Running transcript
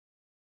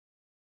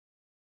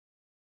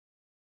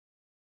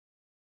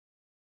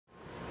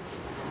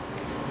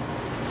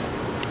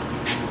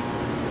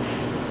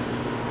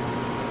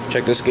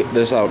Check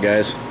this out,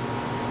 guys.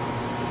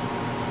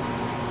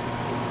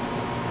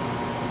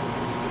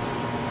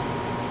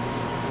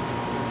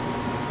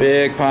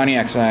 Big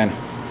Pontiac sign.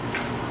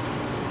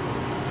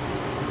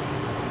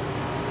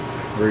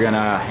 We're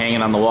gonna hang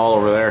it on the wall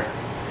over there.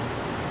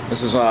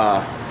 This is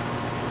an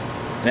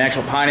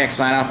actual Pontiac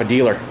sign off a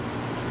dealer.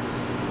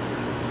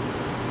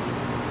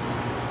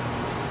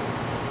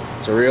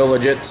 It's a real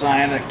legit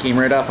sign that came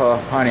right off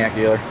a Pontiac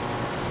dealer.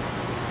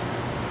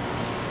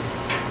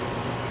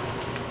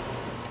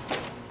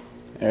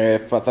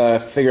 If I thought I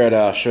figured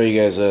I'd show you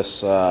guys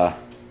this, that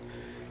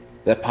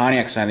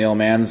Pontiac sign, the old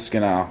man's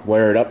gonna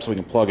wire it up so we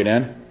can plug it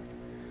in.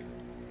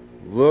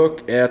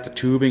 Look at the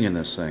tubing in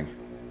this thing.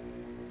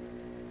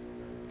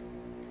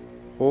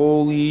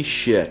 Holy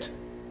shit.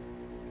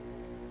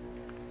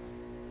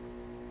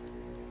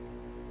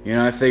 You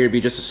know, I figured it'd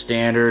be just a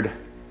standard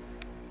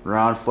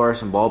round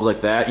fluorescent bulbs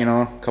like that, you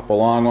know, a couple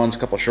long ones, a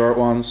couple short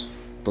ones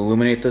to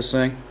illuminate this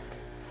thing.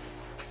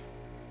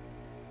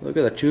 Look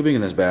at the tubing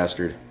in this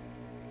bastard.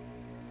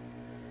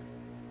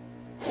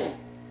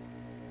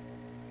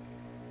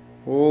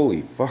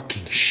 Holy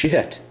fucking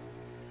shit.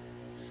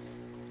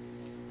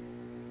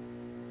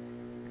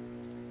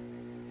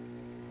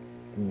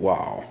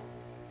 Wow.